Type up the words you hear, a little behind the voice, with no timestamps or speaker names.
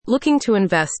Looking to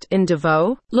invest in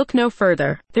Davao? Look no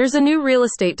further. There's a new real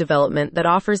estate development that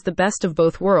offers the best of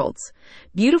both worlds.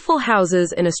 Beautiful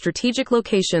houses in a strategic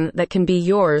location that can be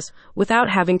yours without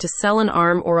having to sell an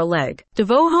arm or a leg.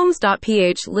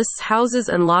 DavoHomes.ph lists houses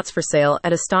and lots for sale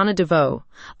at Astana, Davao,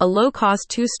 a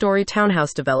low-cost 2-story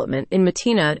townhouse development in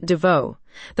Matina, Davao.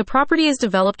 The property is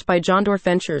developed by Jondorf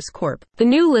Ventures Corp. The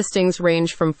new listings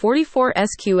range from 44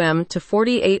 SQM to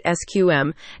 48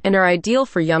 SQM and are ideal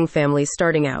for young families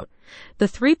starting out. The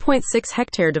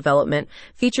 3.6-hectare development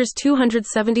features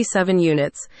 277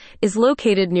 units, is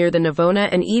located near the Navona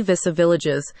and Visa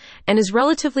villages, and is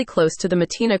relatively close to the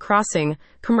Matina crossing,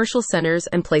 commercial centers,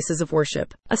 and places of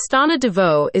worship. Astana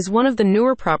Davao is one of the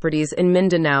newer properties in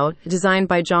Mindanao, designed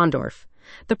by Jondorf.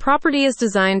 The property is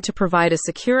designed to provide a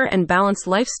secure and balanced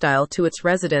lifestyle to its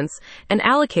residents and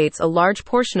allocates a large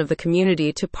portion of the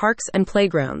community to parks and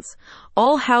playgrounds.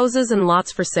 All houses and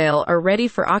lots for sale are ready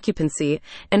for occupancy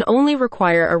and only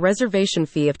require a reservation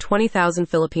fee of 20,000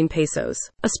 Philippine pesos.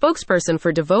 A spokesperson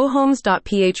for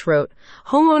DavoHomes.ph wrote,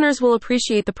 "Homeowners will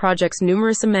appreciate the project's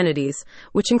numerous amenities,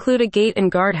 which include a gate and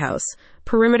guardhouse,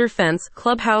 perimeter fence,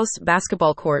 clubhouse,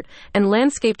 basketball court, and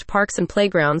landscaped parks and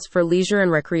playgrounds for leisure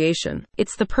and recreation.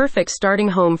 It's the perfect starting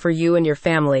home for you and your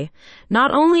family.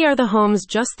 Not only are the homes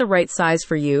just the right size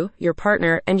for you, your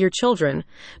partner, and your children,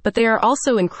 but they are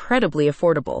also incredibly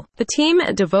affordable." The team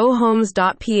at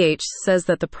DavoHomes.ph says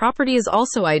that the property is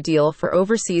also ideal for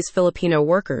overseas Filipino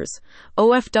workers,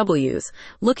 OFWs,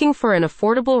 looking for an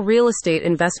affordable real estate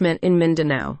investment in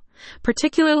Mindanao.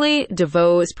 Particularly,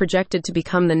 Davao is projected to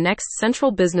become the next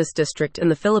central business district in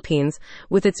the Philippines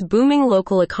with its booming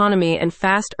local economy and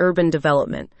fast urban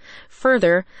development.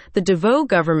 Further, the Davao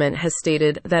government has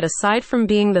stated that aside from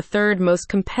being the third most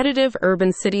competitive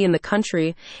urban city in the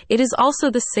country, it is also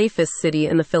the safest city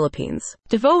in the Philippines.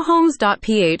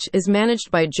 DavoHomes.ph is managed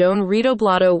by Joan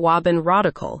Ritoblado Waban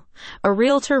Radical, a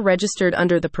realtor registered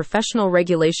under the Professional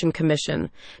Regulation Commission,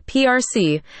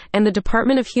 PRC, and the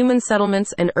Department of Human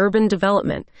Settlements and Urban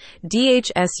Development,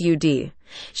 DHSUD.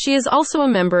 She is also a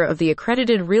member of the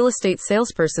Accredited Real Estate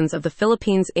Salespersons of the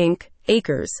Philippines, Inc.,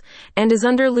 ACRES, and is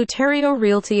under Luterio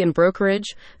Realty and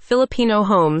Brokerage, Filipino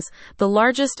Homes, the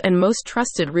largest and most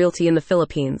trusted realty in the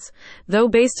Philippines. Though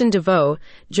based in Davao,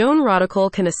 Joan Radical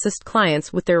can assist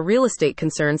clients with their real estate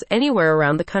concerns anywhere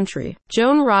around the country.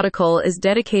 Joan Radical is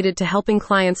dedicated to helping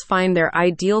clients find their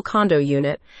ideal condo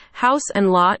unit, house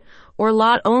and lot, or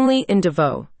lot only in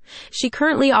Davao. She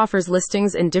currently offers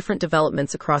listings in different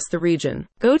developments across the region.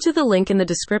 Go to the link in the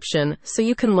description so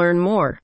you can learn more.